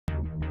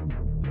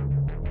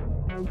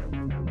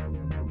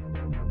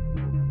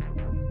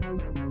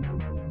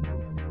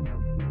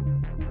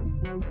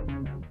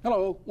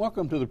Hello,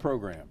 welcome to the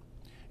program.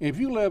 If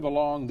you live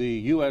along the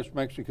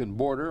U.S.-Mexican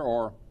border,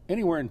 or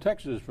anywhere in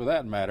Texas for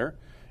that matter,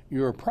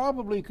 you're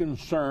probably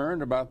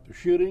concerned about the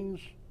shootings,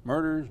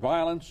 murders,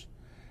 violence,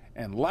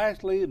 and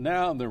lastly,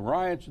 now the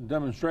riots and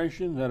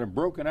demonstrations that have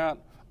broken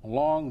out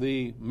along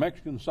the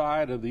Mexican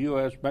side of the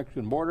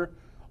U.S.-Mexican border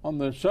on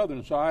the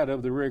southern side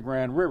of the Rio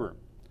Grande River.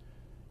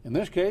 In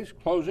this case,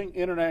 closing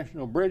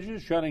international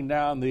bridges, shutting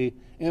down the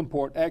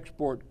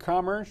import-export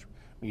commerce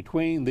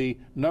between the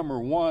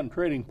 #1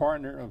 trading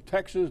partner of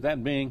Texas,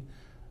 that being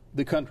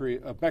the country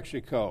of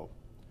Mexico.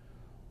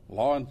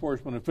 Law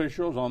enforcement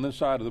officials on this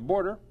side of the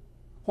border,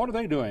 what are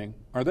they doing?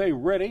 Are they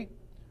ready?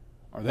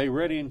 Are they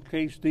ready in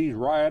case these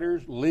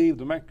rioters leave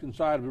the Mexican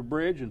side of the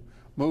bridge and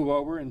move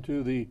over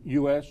into the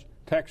U.S.,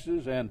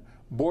 Texas, and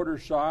border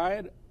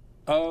side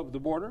of the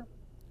border?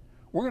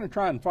 We're going to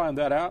try and find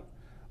that out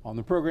on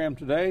the program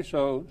today,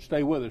 so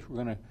stay with us.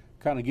 We're going to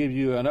kind of give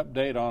you an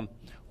update on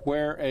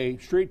where a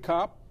street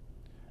cop,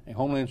 a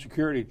Homeland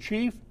Security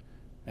chief,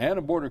 and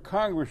a border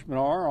congressman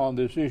are on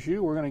this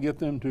issue. We're going to get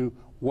them to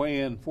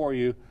weigh in for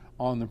you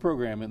on the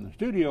program. In the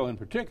studio in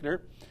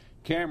particular,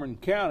 Cameron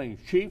County's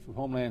chief of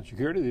Homeland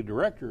Security, the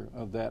director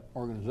of that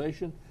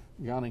organization,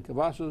 Johnny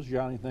Cavazos.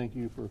 Johnny, thank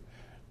you for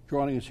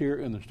joining us here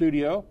in the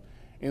studio.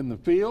 In the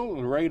field,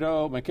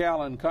 Laredo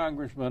McAllen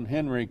Congressman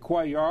Henry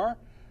Cuellar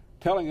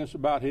telling us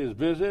about his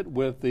visit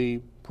with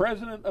the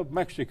President of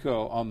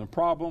Mexico on the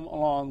problem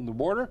along the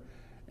border,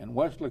 and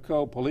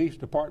Weslaco Police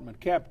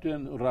Department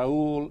Captain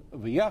Raul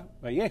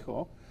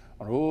Viejo,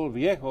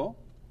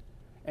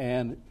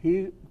 and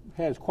he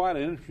has quite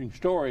an interesting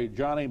story,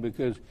 Johnny,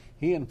 because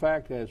he in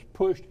fact has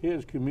pushed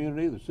his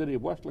community, the city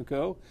of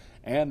Weslaco,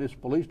 and his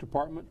police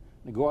department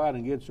to go out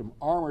and get some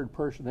armored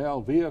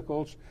personnel,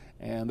 vehicles,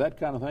 and that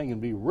kind of thing, and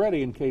be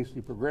ready in case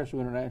the Progreso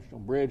International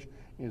Bridge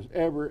is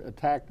ever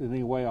attacked in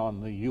any way on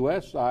the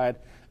U.S. side,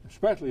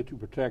 especially to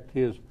protect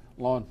his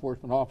law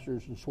enforcement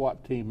officers and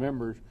SWAT team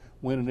members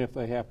when and if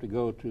they have to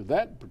go to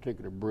that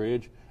particular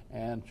bridge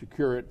and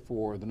secure it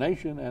for the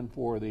nation and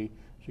for the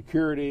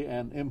security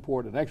and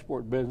import and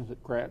export business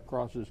that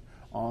crosses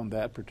on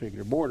that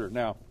particular border.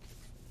 Now,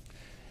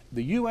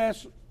 the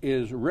U.S.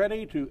 is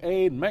ready to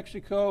aid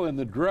Mexico in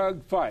the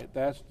drug fight.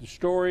 That's the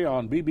story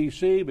on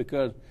BBC,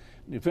 because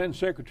Defense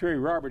Secretary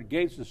Robert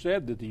Gates has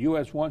said that the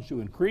U.S. wants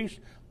to increase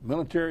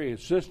military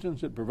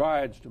assistance it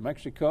provides to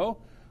Mexico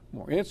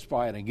for its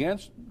fight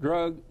against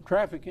drug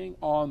trafficking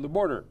on the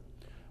border.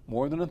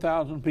 More than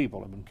 1,000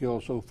 people have been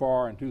killed so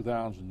far in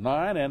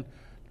 2009, and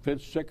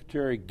Defense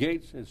Secretary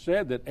Gates has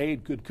said that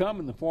aid could come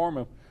in the form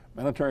of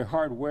military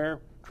hardware,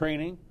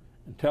 training,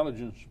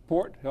 intelligence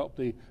support to help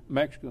the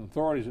Mexican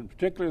authorities, in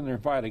particular in their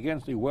fight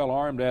against the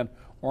well-armed and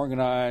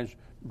organized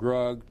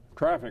drug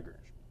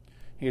traffickers.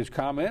 His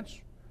comments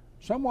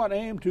somewhat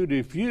aim to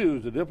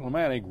defuse the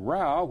diplomatic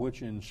row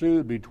which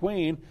ensued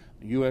between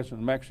the U.S.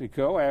 and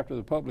Mexico after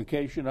the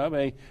publication of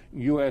a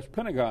U.S.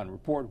 Pentagon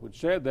report which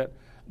said that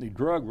the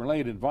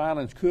drug-related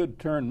violence could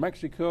turn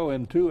Mexico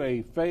into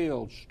a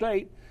failed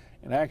state,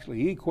 and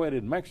actually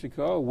equated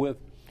Mexico with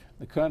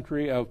the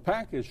country of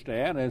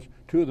Pakistan as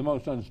two of the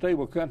most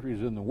unstable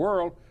countries in the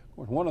world. Of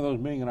course, one of those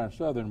being on our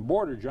southern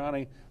border,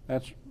 Johnny.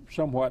 That's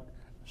somewhat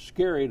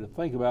scary to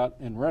think about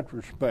in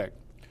retrospect.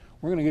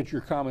 We're going to get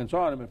your comments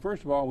on it, but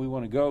first of all, we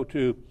want to go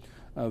to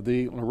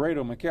the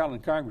Laredo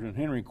McAllen Congressman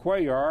Henry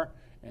Cuellar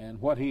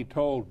and what he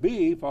told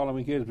B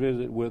following his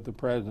visit with the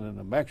President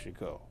of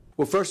Mexico.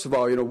 Well, first of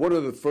all, one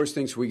of the first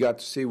things we got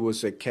to see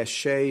was a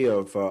cache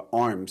of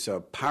arms,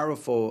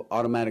 powerful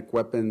automatic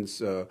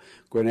weapons,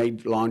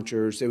 grenade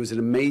launchers. It was an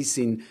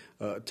amazing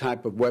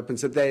type of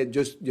weapons that they had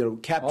just,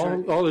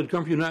 captured. All that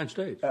come from the United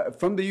States?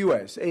 From the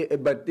U.S.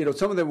 But,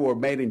 some of them were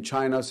made in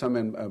China, some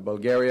in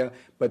Bulgaria,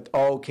 but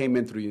all came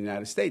in through the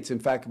United States. In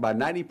fact, about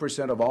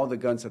 90% of all the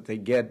guns that they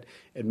get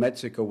in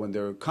Mexico when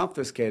they're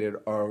confiscated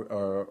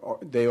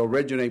they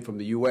originate from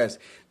the U.S.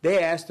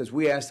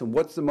 We asked them,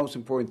 what's the most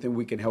important thing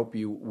we can help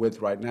you with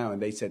right now?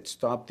 And they said,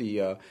 stop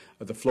the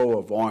flow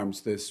of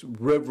arms, this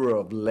river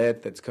of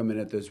lead that's coming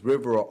in, this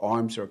river of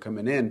arms are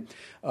coming in.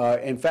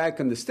 In fact,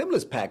 in the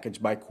stimulus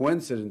package, by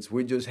coincidence,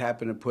 we just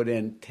happened to put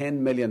in $10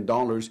 million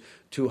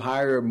to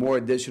hire more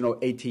additional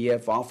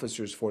ATF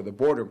officers for the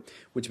border,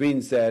 which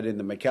means that in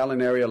the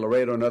McAllen area,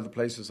 Laredo, and other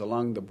places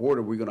along the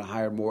border, we're going to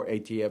hire more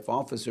ATF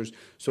officers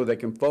so they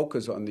can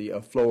focus on the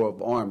flow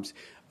of arms.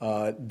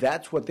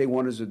 That's what they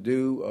want us to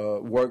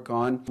do, work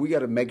on. We got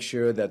to make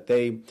sure that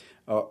they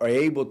are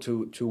able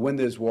to win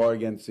this war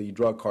against the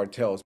drug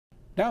cartels.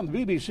 Now, in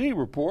the BBC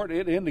report,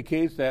 it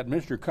indicates that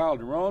Mr.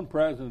 Calderon,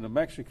 President of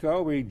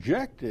Mexico,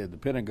 rejected the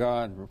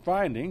Pentagon's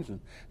findings and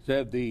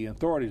said the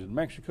authorities in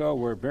Mexico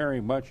were very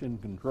much in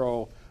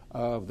control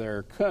of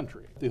their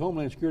country. The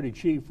Homeland Security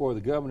Chief for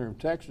the Governor of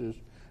Texas,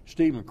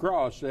 Steve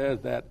McCraw,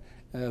 says that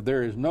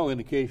there is no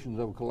indications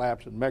of a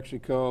collapse in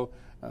Mexico.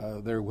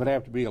 There would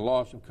have to be a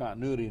loss of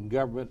continuity in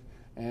government.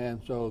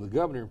 And so the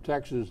Governor of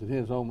Texas and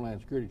his Homeland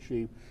Security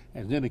Chief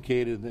has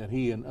indicated that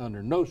he,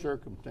 under no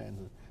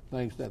circumstances,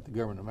 thinks that the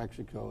government of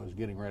Mexico is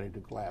getting ready to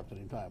collapse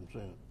anytime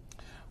soon.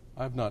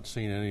 I've not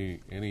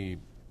seen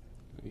anything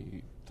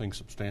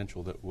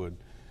substantial that would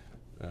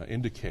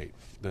indicate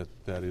that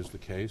that is the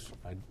case.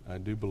 I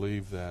do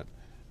believe that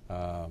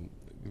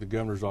the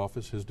governor's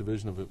office, his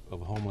division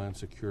of Homeland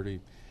Security,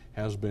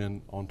 has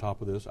been on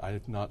top of this. I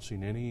have not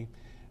seen any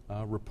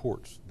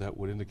reports that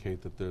would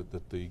indicate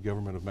that the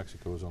government of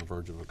Mexico is on the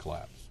verge of a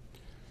collapse.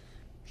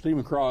 Steve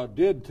McCraw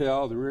did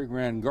tell the Rio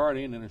Grande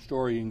Guardian in a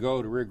story. You can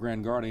go to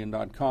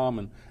riograndeguardian.com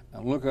and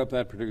look up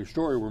that particular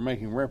story we're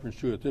making reference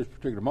to at this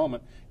particular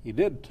moment. He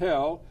did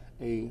tell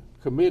a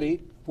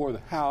committee for the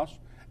House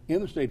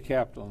in the state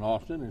capitol in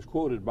Austin, is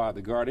quoted by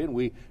the Guardian,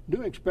 "We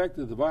do expect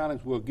that the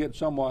violence will get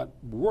somewhat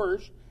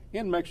worse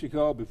in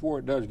Mexico before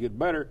it does get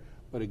better."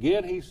 But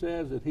again, he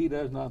says that he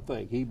does not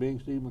think, he being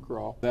Steve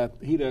McCraw, that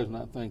he does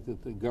not think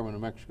that the government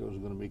of Mexico is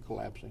going to be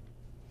collapsing.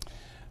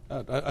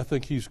 I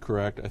think he's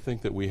correct. I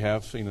think that we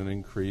have seen an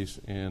increase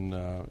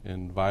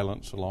in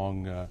violence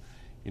along, the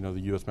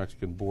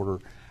U.S.-Mexican border,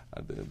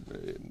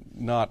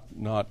 not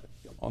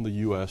on the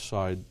U.S.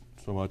 side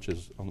so much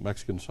as on the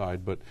Mexican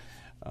side, but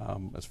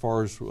as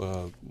far as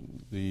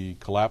the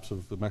collapse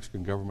of the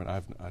Mexican government,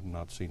 I've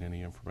not seen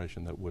any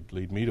information that would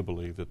lead me to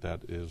believe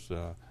that is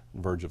on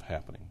the verge of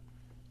happening.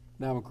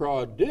 Now,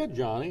 McCraw did,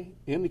 Johnny,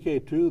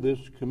 indicate to this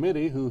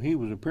committee who he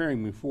was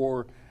appearing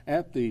before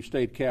at the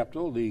state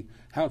capitol, the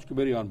House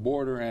Committee on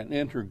Border and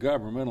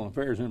Intergovernmental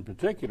Affairs in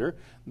particular,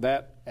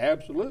 that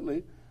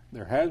absolutely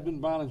there has been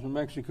violence in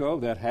Mexico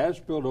that has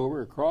spilled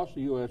over across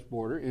the U.S.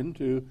 border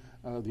into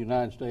the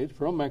United States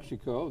from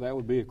Mexico. That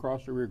would be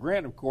across the Rio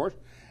Grande, of course,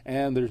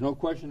 and there's no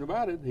question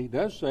about it. He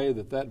does say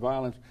that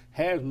violence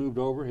has moved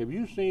over. Have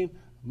you seen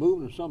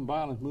movement of some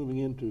violence moving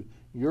into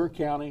your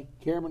county,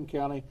 Cameron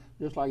County,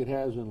 just like it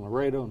has in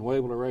Laredo,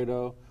 Nuevo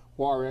Laredo,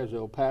 Juarez,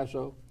 El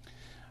Paso?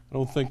 I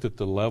don't think that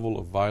the level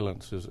of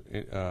violence is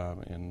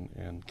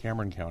in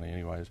Cameron County,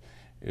 anyways,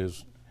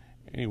 is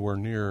anywhere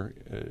near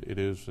it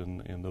is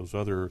in those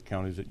other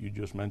counties that you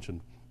just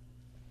mentioned.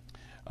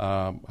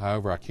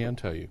 However, I can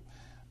tell you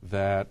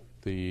that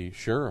the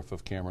sheriff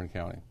of Cameron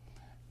County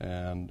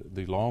and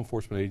the law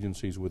enforcement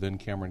agencies within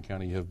Cameron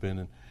County have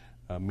been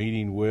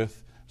meeting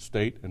with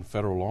state and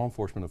federal law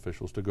enforcement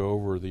officials to go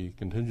over the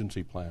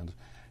contingency plans.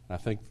 And I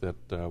think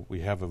that we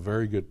have a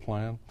very good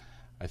plan.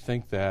 I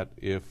think that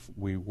if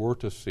we were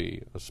to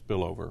see a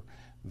spillover,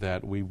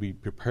 that we be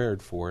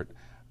prepared for it.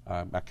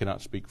 I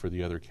cannot speak for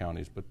the other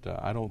counties, but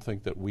I don't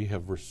think that we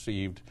have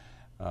received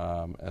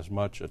as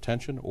much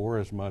attention or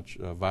as much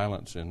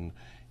violence in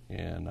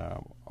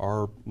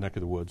our neck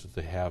of the woods as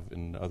they have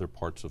in other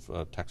parts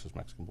of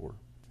Texas-Mexican border.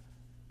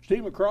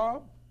 Steve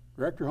McCraw,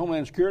 Director of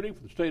Homeland Security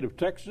for the state of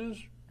Texas,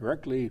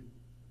 directly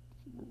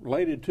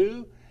related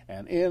to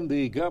and in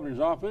the governor's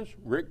office.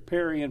 Rick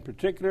Perry in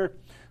particular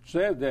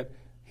said that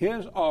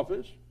his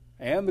office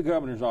and the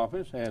governor's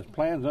office has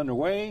plans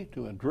underway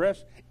to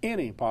address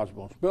any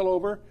possible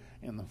spillover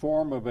in the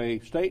form of a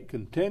state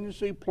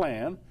contingency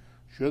plan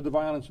should the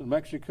violence in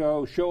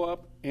Mexico show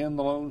up in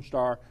the Lone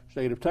Star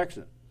State of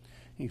Texas.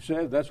 He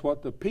says that's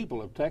what the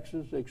people of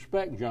Texas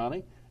expect,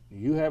 Johnny. Do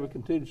you have a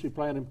contingency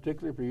plan in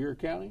particular for your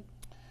county?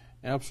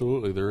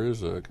 Absolutely. There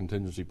is a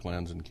contingency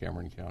plans in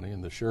Cameron County,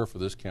 and the sheriff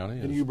of this county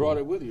And you brought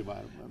it with you,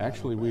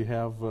 actually, we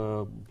have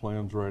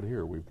plans right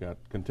here. We've got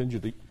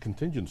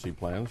contingency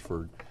plans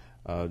for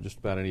just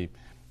about any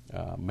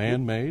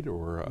man-made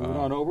or... Move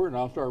on over, and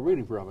I'll start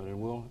reading from it, and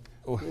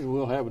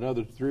we'll have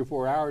another 3 or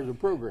 4 hours of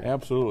program.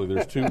 Absolutely.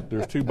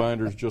 There's two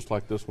binders just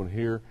like this one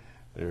here.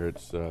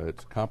 It's a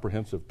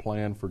comprehensive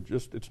plan for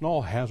it's an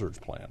all hazards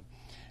plan.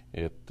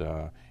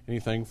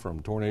 Anything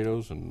from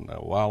tornadoes and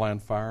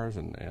wildland fires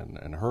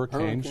and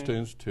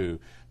hurricanes to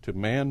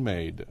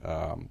man-made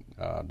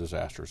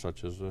disasters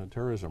such as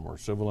terrorism or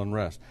civil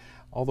unrest.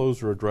 All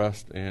those are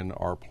addressed in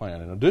our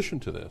plan. In addition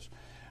to this,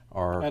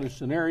 and a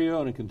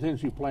scenario and a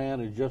contingency plan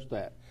is just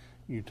that.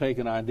 You take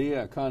an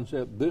idea, a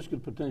concept, this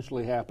could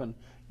potentially happen.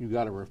 You've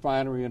got a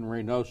refinery in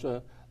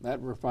Reynosa. That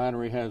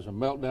refinery has a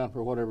meltdown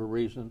for whatever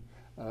reason.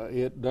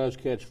 It does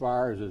catch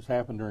fire, as has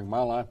happened during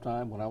my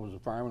lifetime when I was a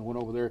fireman.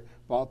 Went over there,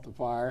 fought the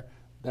fire,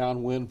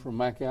 downwind from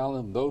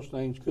McAllen. Those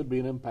things could be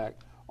an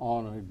impact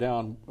on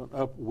a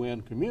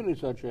upwind community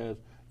such as,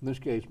 in this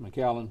case,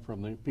 McAllen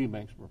from the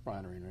Pemex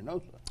refinery in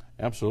Reynosa.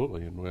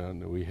 Absolutely,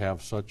 and we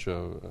have such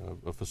a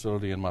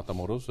facility in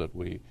Matamoros that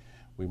we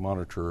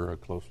monitor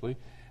closely.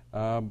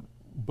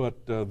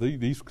 But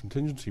these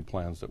contingency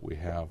plans that we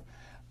have,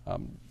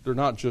 they're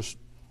not just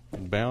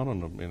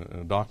bound in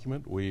a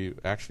document. We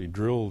actually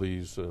drill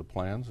these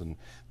plans, and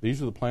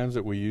these are the plans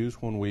that we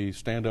use when we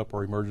stand up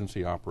our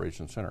emergency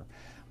operations center.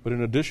 But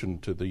in addition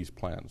to these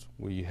plans,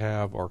 we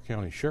have our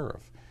county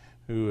sheriff,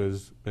 who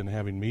has been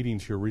having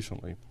meetings here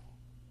recently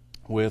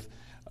with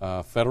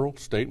federal,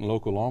 state, and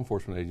local law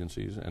enforcement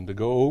agencies, and to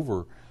go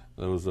over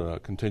those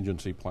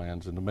contingency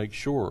plans and to make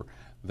sure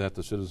that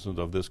the citizens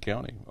of this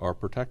county are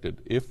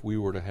protected if we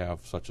were to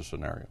have such a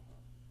scenario.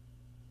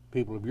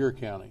 People of your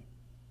county.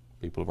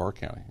 People of our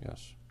county,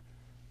 yes.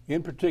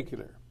 In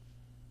particular,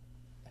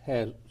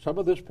 has some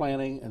of this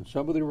planning and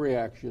some of the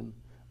reaction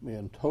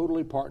been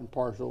totally part and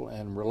parcel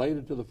and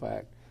related to the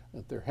fact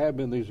that there have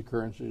been these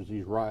occurrences,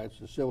 these riots,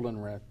 the civil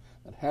unrest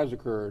that has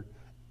occurred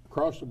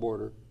across the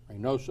border,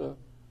 Reynosa,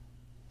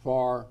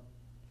 FAR,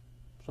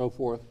 so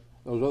forth,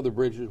 those other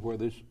bridges where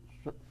this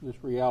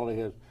reality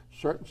has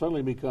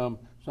suddenly become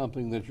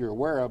something that you're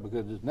aware of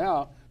because it's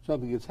now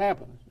something that's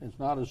happened. It's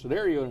not a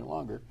scenario any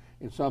longer.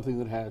 It's something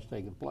that has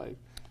taken place.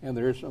 And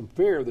there is some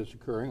fear that's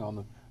occurring on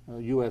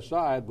the U.S.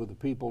 side with the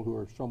people who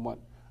are somewhat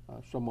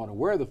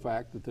aware of the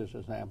fact that this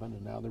has happened,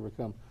 and now they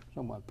become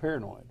somewhat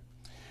paranoid.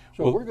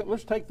 So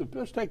let's take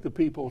the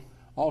people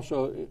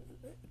also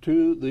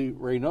to the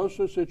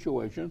Reynosa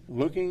situation,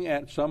 looking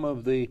at some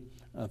of the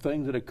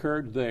things that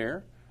occurred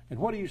there. And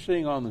what are you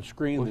seeing on the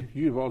screen that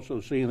you've also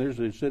seen? There's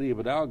the city of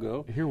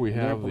Hidalgo. Here we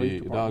have the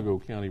Hidalgo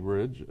County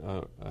Bridge,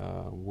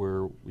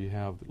 where we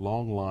have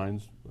long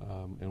lines,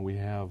 and we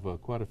have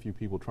quite a few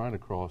people trying to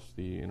cross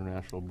the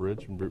international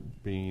bridge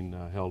and being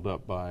held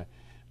up by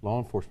law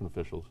enforcement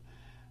officials.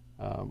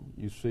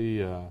 You see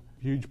a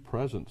huge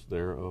presence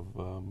there of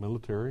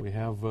military. We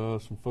have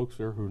some folks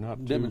there who are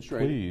not too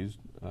pleased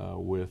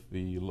with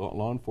the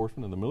law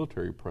enforcement and the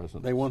military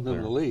presence. They want them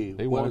to leave.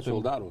 They want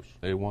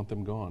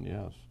them gone,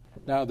 yes.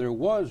 Now, there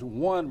was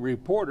one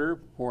reporter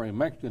for a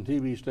Mexican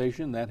TV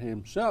station that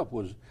himself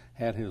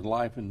had his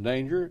life in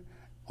danger,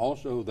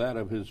 also that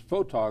of his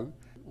photographer,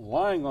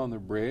 lying on the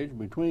bridge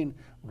between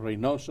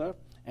Reynosa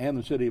and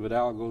the city of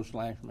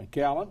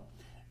Hidalgo/McAllen.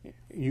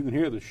 You can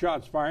hear the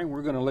shots firing.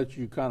 We're going to let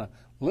you kind of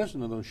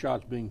listen to those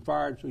shots being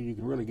fired so you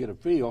can really get a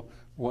feel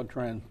for what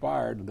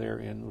transpired there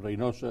in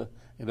Reynosa,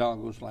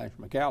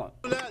 Hidalgo/McAllen.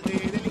 De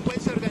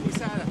delincuencia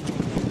organizada.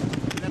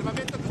 El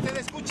armamento que usted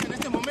escucha en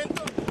este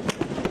momento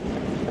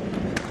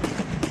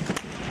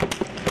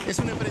es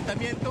un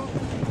enfrentamiento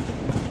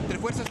entre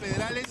fuerzas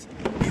federales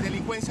y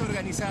delincuencia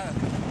organizada.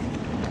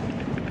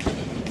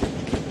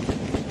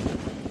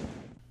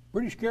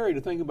 Pretty scary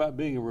to think about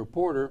being a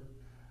reporter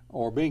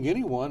or being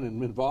anyone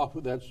involved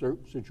with that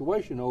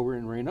situation over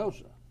in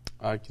Reynosa.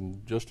 I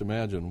can just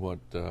imagine what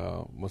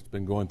must have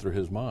been going through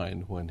his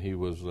mind when he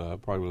was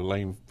probably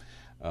laying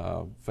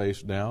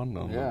face down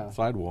on the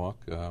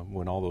sidewalk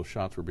when all those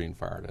shots were being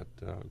fired at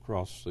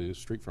across the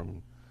street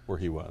from where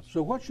he was.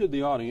 So what should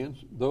the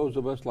audience, those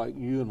of us like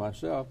you and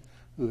myself,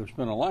 who have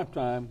spent a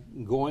lifetime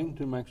going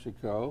to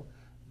Mexico,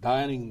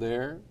 dining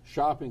there,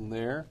 shopping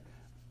there,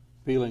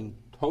 feeling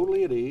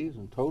totally at ease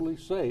and totally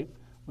safe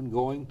when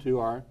going to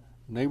our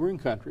neighboring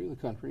country, the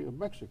country of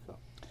Mexico?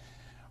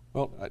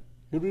 Well,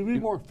 should we be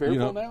more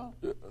fearful now?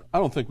 I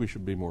don't think we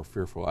should be more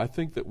fearful. I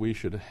think that we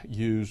should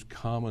use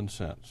common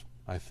sense.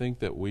 I think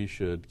that we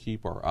should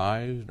keep our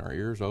eyes and our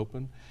ears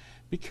open.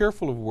 Be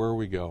careful of where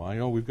we go. I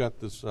know I've got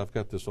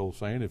this old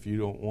saying, if you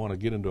don't want to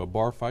get into a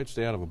bar fight,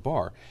 stay out of a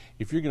bar.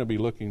 If you're going to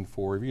be if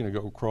you're going to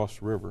go across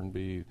the river and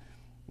be,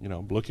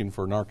 looking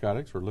for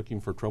narcotics or looking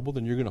for trouble,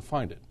 then you're going to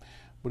find it.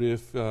 But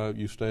if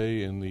you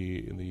stay in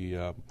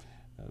the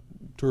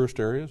tourist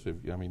areas,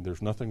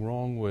 there's nothing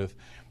wrong with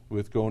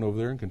going over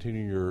there and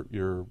continuing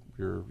your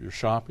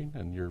shopping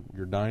and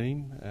your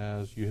dining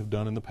as you have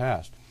done in the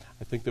past.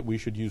 I think that we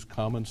should use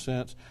common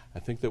sense. I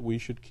think that we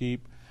should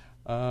keep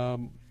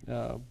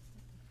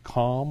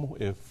calm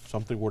if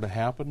something were to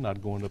happen,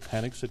 not go into a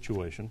panic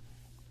situation.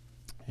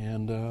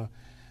 And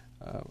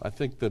I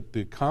think that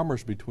the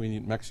commerce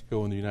between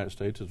Mexico and the United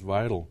States is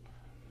vital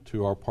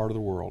to our part of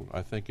the world.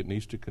 I think it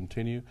needs to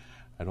continue.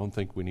 I don't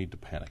think we need to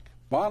panic.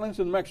 Violence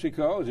in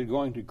Mexico, is it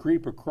going to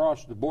creep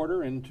across the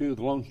border into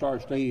the Lone Star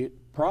State?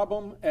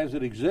 Problem as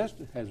it exists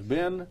has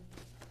been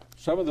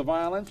some of the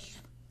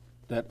violence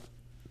that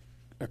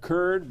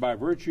occurred by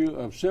virtue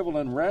of civil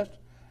unrest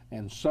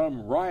and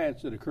some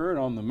riots that occurred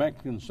on the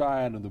Mexican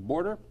side of the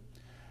border.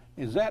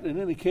 Is that an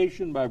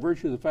indication by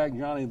virtue of the fact,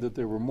 Johnny, that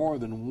there were more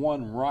than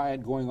one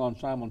riot going on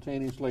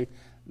simultaneously,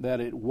 that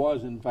it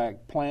was in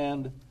fact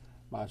planned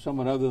by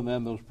someone other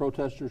than those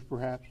protesters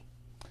perhaps?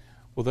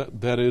 Well,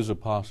 that is a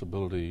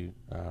possibility,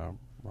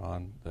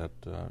 Ron, that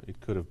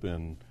it could have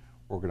been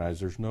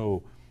organized. There's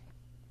no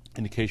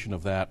indication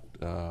of that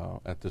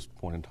at this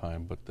point in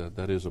time, but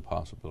that is a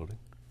possibility.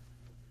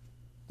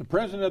 The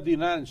President of the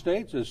United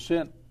States has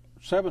sent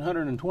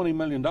 $720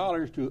 million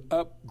to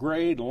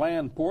upgrade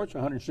land ports,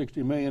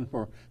 $160 million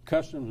for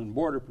Customs and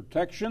Border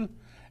Protection,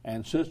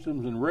 and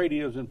systems and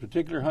radios in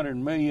particular, $100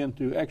 million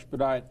to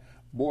expedite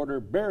border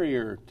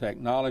barrier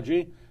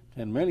technology,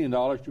 $10 million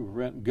to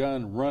prevent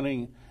gun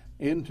running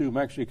into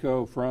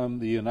Mexico from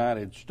the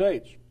United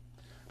States.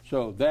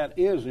 So that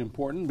is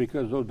important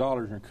because those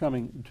dollars are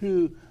coming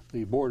to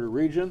the border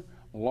region,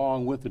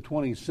 along with the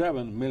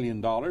 $27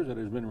 million that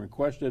has been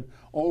requested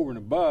over and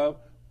above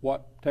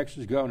what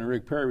Texas Governor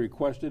Rick Perry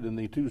requested in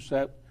the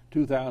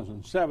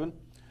 2007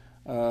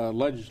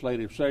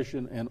 legislative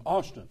session in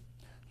Austin.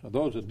 So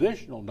those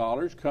additional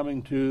dollars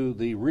coming to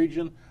the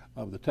region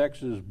of the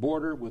Texas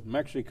border with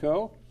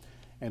Mexico,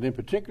 and in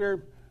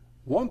particular,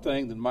 one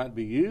thing that might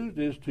be used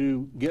is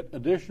to get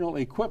additional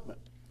equipment.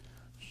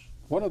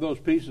 One of those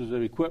pieces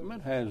of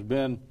equipment has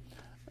been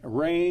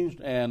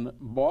arranged and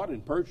bought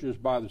and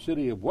purchased by the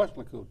city of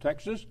Weslaco,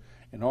 Texas,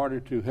 in order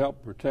to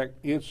help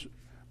protect its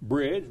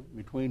bridge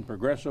between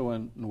Progreso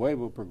and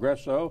Nuevo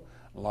Progreso,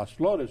 Las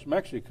Flores,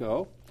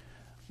 Mexico.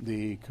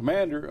 The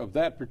commander of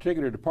that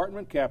particular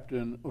department,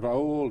 Captain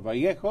Raul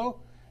Vallejo,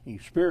 he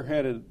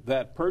spearheaded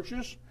that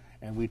purchase,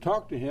 and we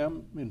talked to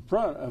him in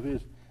front of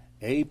his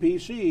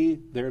APC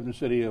there in the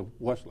city of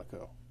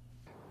Weslaco.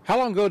 How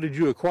long ago did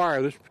you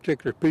acquire this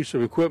particular piece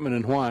of equipment,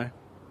 and why?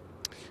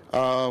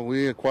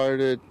 We acquired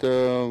it,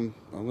 I'm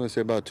going to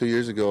say about 2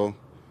 years ago.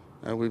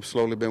 We've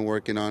slowly been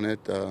working on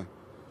it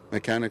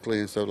mechanically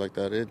and stuff like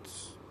that.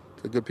 It's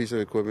a good piece of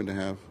equipment to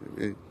have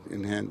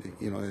in hand.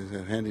 You know, it's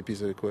a handy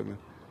piece of equipment.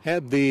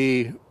 Had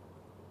the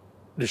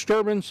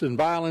disturbance and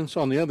violence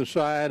on the other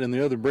side and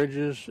the other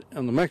bridges,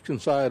 on the Mexican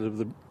side of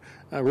the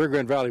Rio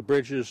Grande Valley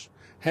bridges,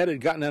 had it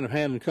gotten out of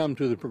hand and come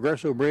to the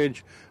Progreso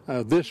Bridge,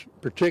 this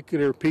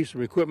particular piece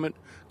of equipment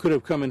could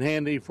have come in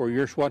handy for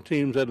your SWAT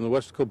teams out in the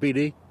Weslaco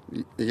PD?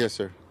 Yes,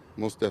 sir.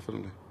 Most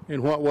definitely.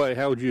 In what way?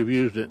 How would you have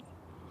used it?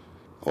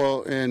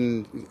 Well,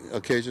 in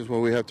occasions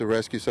when we have to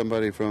rescue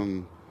somebody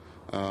from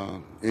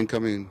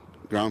incoming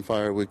ground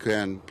fire, we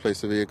can place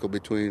the vehicle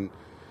between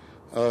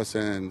us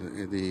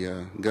and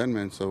the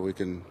gunmen so we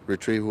can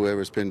retrieve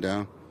whoever's pinned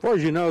down. As far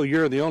as you know,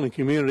 you're the only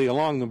community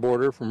along the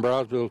border from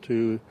Brownsville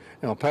to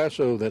El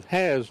Paso that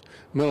has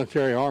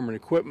military armored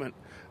equipment.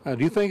 Do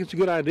you think it's a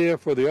good idea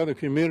for the other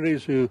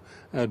communities who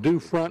do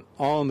front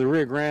on the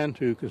Rio Grande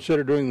to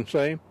consider doing the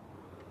same?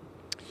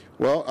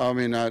 Well, I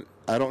mean, I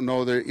don't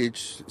know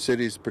each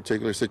city's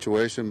particular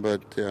situation,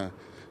 but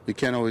you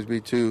can't always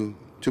be too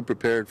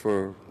prepared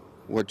for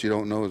what you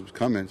don't know is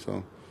coming.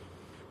 So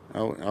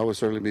I would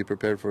certainly be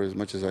prepared for as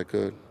much as I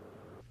could.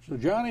 So,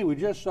 Johnny, we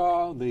just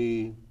saw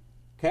the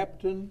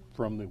captain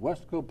from the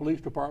Weslaco Police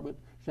Department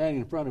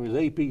standing in front of his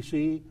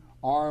APC,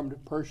 armed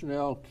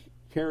personnel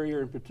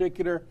carrier in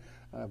particular,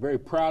 very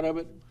proud of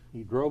it.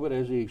 He drove it,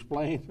 as he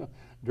explained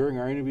during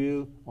our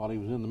interview, while he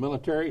was in the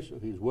military, so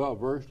he's well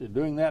versed in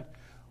doing that.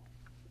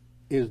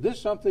 Is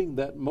this something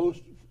that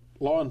most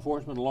law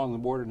enforcement along the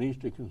border needs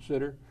to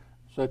consider,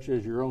 such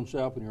as your own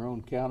self in your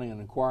own county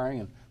and inquiring,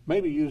 and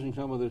maybe using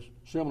some of this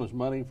stimulus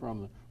money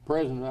from the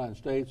President of the United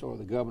States or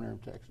the Governor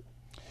of Texas?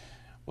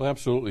 Well,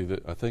 absolutely.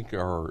 I think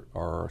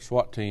our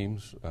SWAT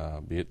teams,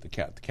 be it the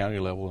county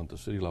level and the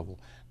city level,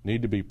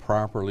 need to be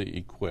properly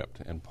equipped.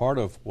 And part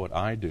of what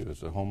I do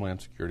as a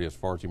Homeland Security, as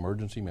far as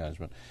emergency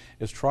management,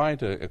 is trying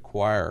to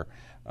acquire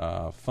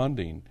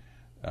funding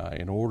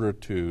in order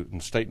to,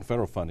 and state and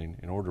federal funding,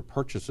 in order to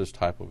purchase this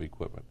type of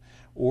equipment.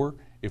 Or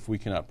if we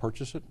cannot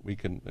purchase it, we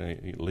can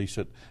lease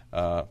it,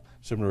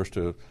 similar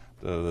to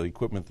the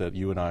equipment that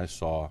you and I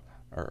saw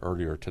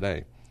earlier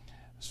today.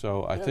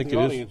 So I think the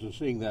audience is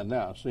seeing that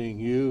now, seeing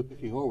you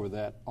taking over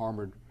that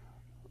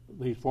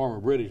these former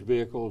British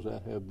vehicles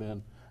that have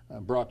been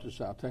brought to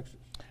South Texas.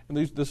 And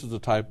this is the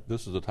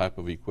type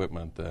of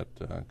equipment that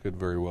could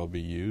very well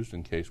be used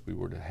in case we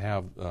were to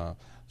have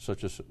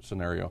such a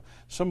scenario.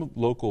 Some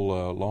local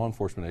law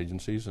enforcement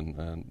agencies and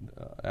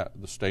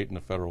the state and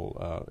the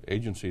federal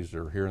agencies that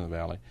are here in the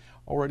valley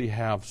already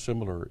have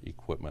similar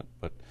equipment,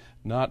 but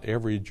not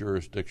every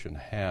jurisdiction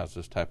has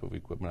this type of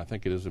equipment. I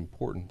think it is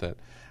important that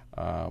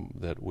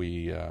that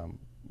we,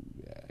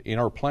 in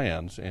our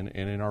plans and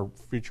in our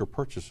future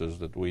purchases,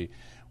 that we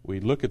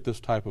look at this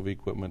type of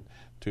equipment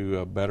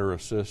to better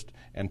assist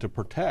and to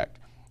protect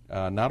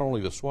not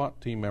only the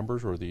SWAT team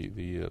members or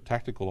the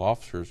tactical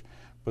officers,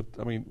 but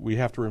I mean, we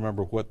have to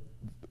remember what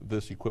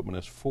this equipment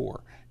is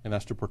for, and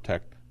that's to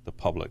protect the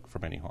public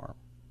from any harm.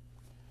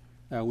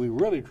 Now, we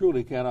really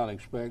truly cannot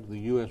expect the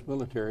U.S.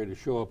 military to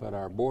show up at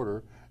our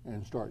border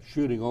and start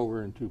shooting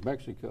over into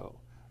Mexico.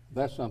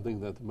 That's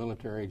something that the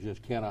military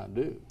just cannot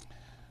do.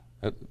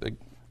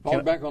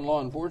 Fall back on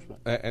law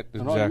enforcement. Exactly.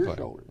 And on your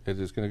shoulders. It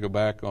is going to go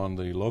back on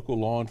the local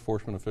law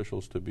enforcement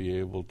officials to be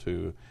able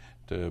to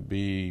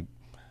be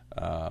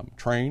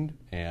trained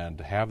and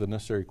to have the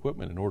necessary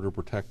equipment in order to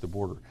protect the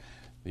border.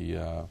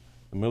 The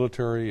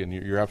military, and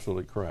you're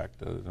absolutely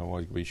correct,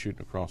 nobody could be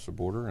shooting across the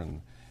border,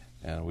 and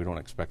we don't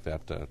expect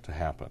that to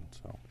happen.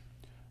 So,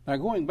 now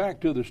going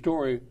back to the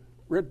story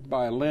written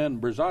by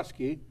Len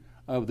Brzezowski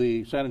of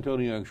the San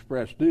Antonio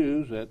Express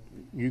News, that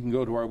you can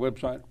go to our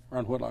website,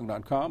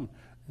 ronwhitlock.com,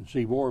 and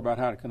see more about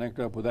how to connect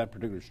up with that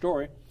particular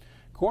story.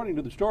 According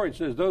to the story, it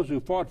says those who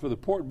fought for the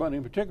port money,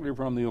 particularly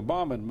from the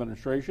Obama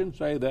administration,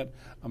 say that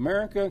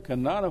America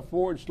cannot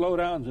afford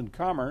slowdowns in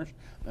commerce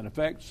that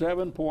affect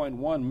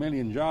 7.1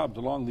 million jobs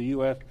along the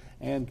U.S.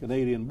 and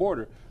Canadian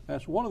border.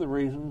 That's one of the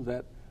reasons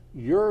that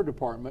your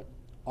department,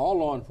 all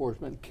law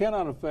enforcement,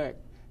 cannot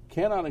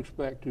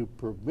expect to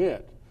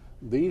permit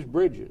these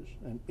bridges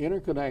and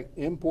interconnect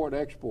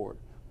import-export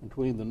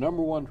between the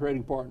 #1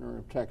 trading partner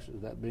of Texas,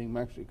 that being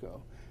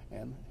Mexico,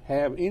 and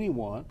have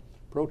anyone,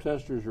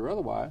 protesters or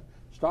otherwise,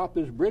 stop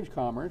this bridge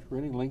commerce for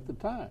any length of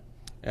time.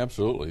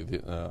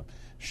 Absolutely.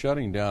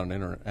 Shutting down an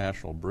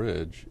international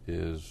bridge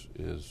is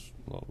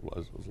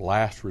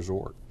last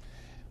resort.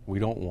 We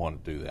don't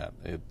want to do that.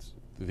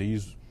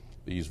 These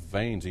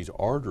veins, these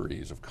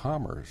arteries of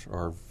commerce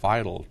are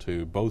vital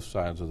to both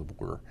sides of the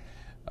border.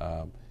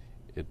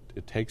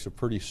 It takes a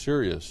pretty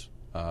serious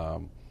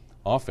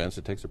offense,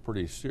 it takes a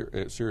pretty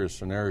serious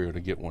scenario to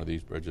get one of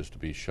these bridges to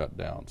be shut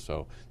down.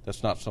 So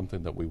that's not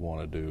something that we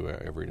want to do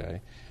every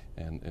day,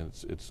 and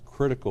it's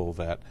critical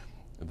that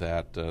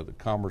the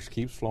commerce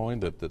keeps flowing,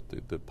 that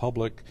the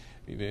public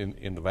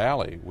in the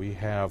valley, we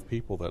have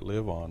people that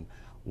live on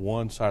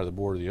one side of the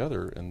border or the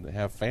other, and they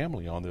have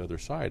family on the other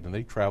side, and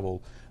they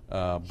travel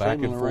back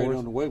and forth. Laredo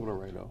and Nuevo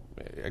Laredo.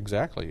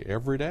 Exactly,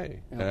 every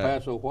day. And El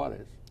Paso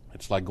Juarez.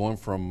 It's like going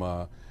from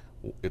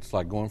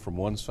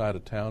one side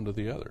of town to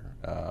the other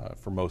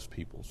for most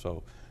people.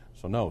 So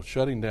no,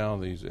 shutting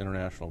down these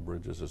international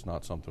bridges is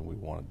not something we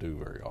want to do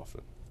very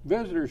often.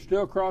 Visitors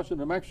still crossing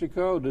to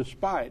Mexico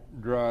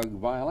despite drug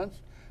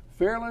violence.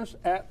 Fearless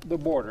at the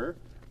border.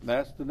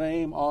 That's the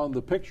name on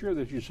the picture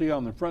that you see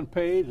on the front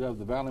page of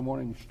the Valley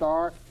Morning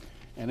Star.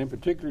 And in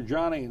particular,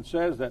 Johnny, it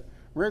says that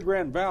Rio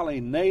Grande Valley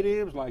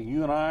natives like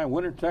you and I,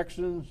 winter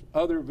Texans,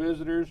 other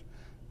visitors,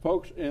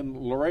 folks in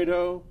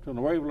Laredo to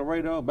Nuevo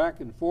Laredo,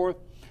 back and forth,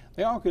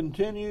 they all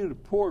continue to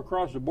pour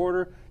across the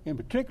border, in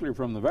particular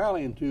from the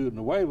valley into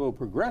Nuevo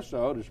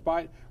Progreso,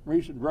 despite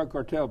recent drug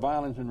cartel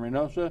violence in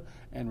Reynosa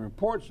and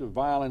reports of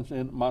violence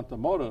in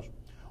Matamoros.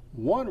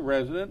 One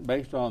resident,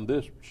 based on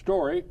this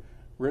story,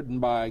 written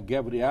by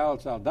Gabriel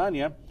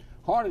Saldana,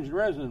 Harding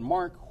resident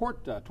Mark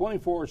Horta,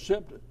 24,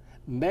 sipped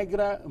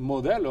Negra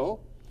Modelo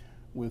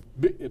with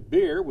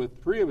beer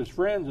with 3 of his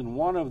friends in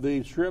one of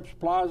the strips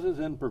plazas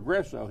in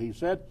Progreso. He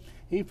said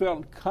he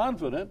felt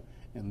confident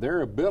in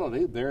their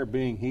ability, there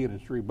being he and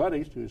his 3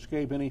 buddies, to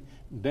escape any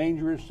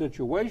dangerous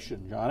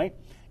situation, Johnny.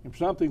 If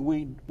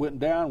something went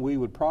down, we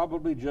would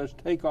probably just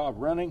take off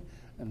running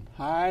and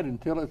hide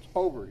until it's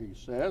over, he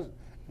says.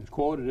 It's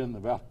quoted in the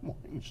Valley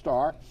Morning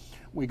Star.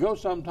 We go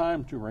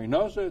sometime to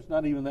Reynosa. It's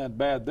not even that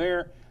bad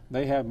there.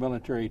 They have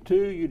military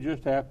too. You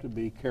just have to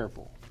be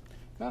careful.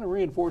 Kind of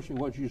reinforcing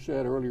what you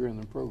said earlier in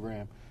the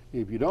program.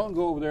 If you don't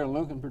go over there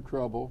looking for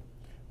trouble,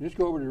 just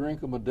go over to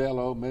drink a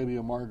Modelo, maybe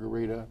a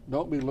margarita.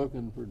 Don't be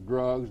looking for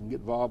drugs and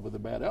get involved with a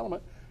bad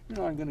element. You're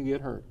not going to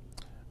get hurt.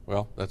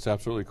 Well, that's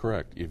absolutely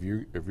correct. If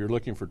you're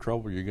looking for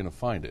trouble, you're going to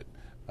find it.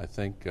 I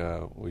think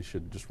we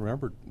should just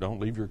remember, don't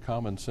leave your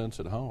common sense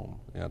at home.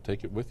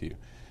 Take it with you.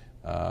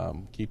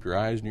 Keep your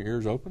eyes and your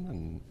ears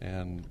open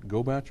and go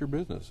about your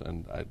business.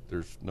 And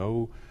there's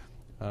no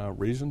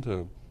reason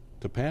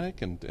to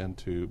panic and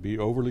to be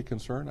overly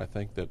concerned. I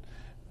think that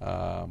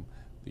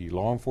the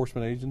law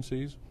enforcement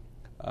agencies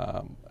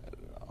on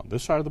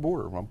this side of the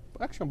border,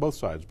 actually on both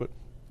sides, but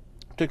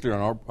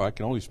particularly on I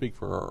can only speak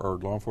for our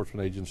law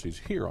enforcement agencies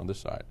here on this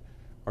side,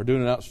 are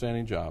doing an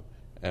outstanding job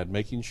at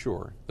making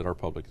sure that our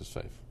public is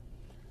safe.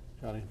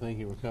 Johnny, thank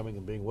you for coming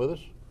and being with us.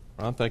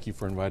 Ron, thank you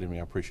for inviting me.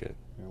 I appreciate it.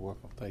 You're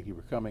welcome. Thank you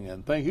for coming,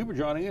 and thank you for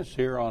joining us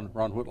here on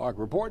Ron Whitlock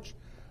Reports.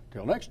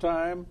 Till next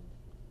time,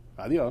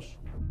 adios.